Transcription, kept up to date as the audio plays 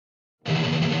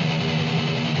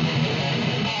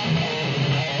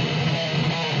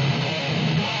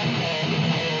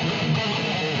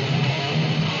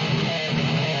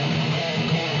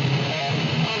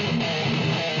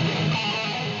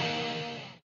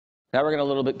Now we're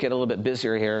going to get a little bit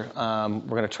busier here. We're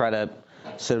going to try to,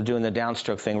 instead of doing the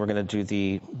downstroke thing, we're going to do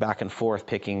the back and forth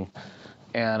picking.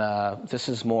 And this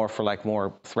is more for like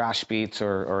more thrash beats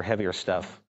or heavier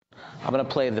stuff. I'm going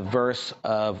to play the verse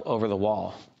of Over the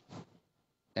Wall.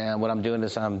 And what I'm doing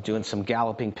is I'm doing some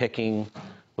galloping picking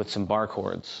with some bar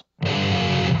chords.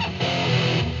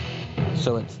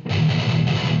 So it's,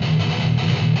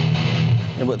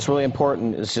 and what's really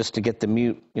important is just to get the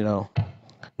mute, you know,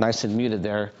 nice and muted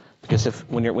there. Because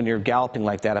when you're galloping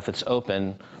like that, if it's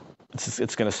open,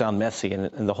 it's going to sound messy.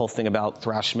 And the whole thing about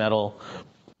thrash metal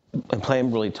and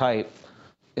playing really tight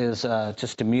is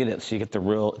just to mute it so you get the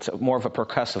real, it's more of a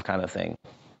percussive kind of thing.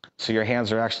 So your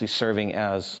hands are actually serving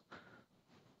as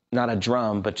not a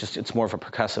drum, but just it's more of a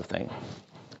percussive thing.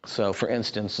 So for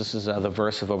instance, this is the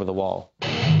verse of Over the Wall.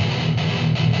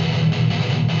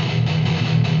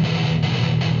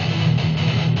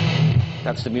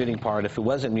 That's the muting part. If it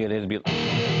wasn't muted, it'd be...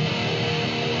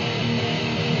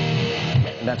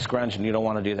 And that's grunge, and you don't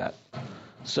want to do that.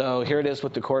 So here it is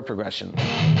with the chord progression.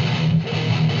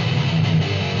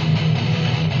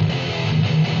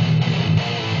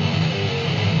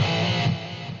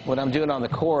 What I'm doing on the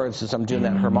chords is I'm doing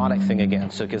that harmonic thing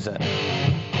again, so it gives that...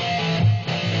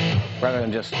 Rather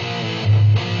than just...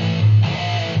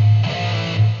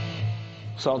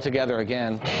 So all together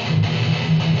again.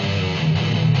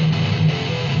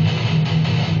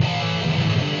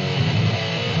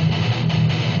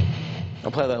 I'll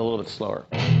play that a little bit slower.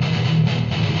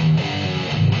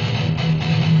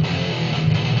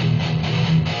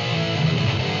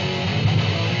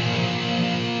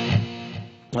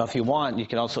 Now, if you want, you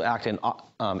can also add in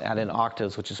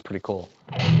octaves, which is pretty cool.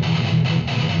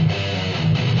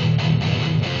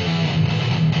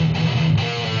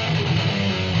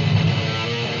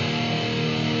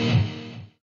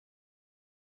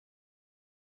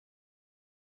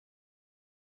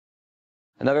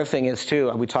 Another thing is, too,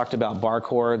 we talked about bar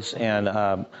chords and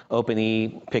open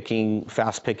E picking,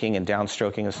 fast picking, and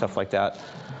downstroking and stuff like that.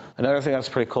 Another thing that's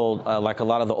pretty cool, like a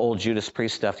lot of the old Judas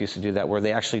Priest stuff used to do that, where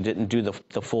they actually didn't do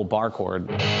the full bar chord.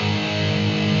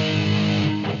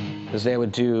 Because they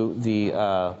would do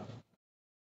the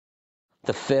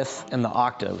fifth and the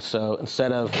octave. So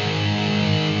instead of,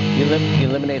 you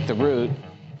eliminate the root,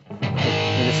 you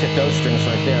just hit those strings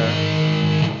right there.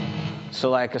 So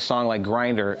like a song like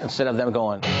Grinder, instead of them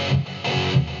going,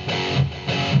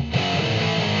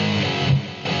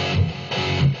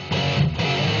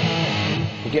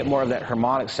 you get more of that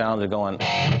harmonic sound. They're going.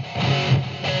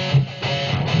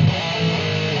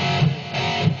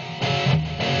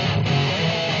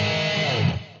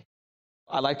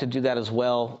 I like to do that as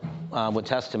well with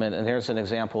Testament, and here's an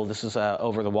example. This is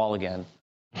Over the Wall again.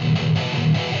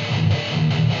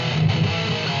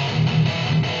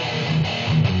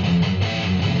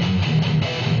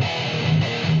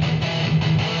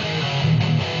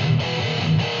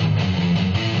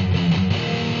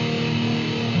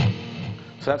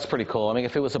 So that's pretty cool. I mean,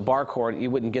 if it was a bar chord,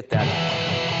 you wouldn't get that.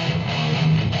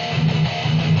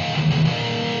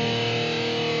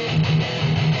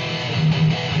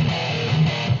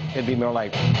 It'd be more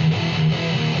like...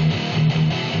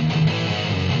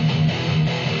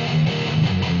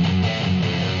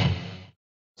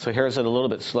 So here's it a little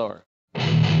bit slower.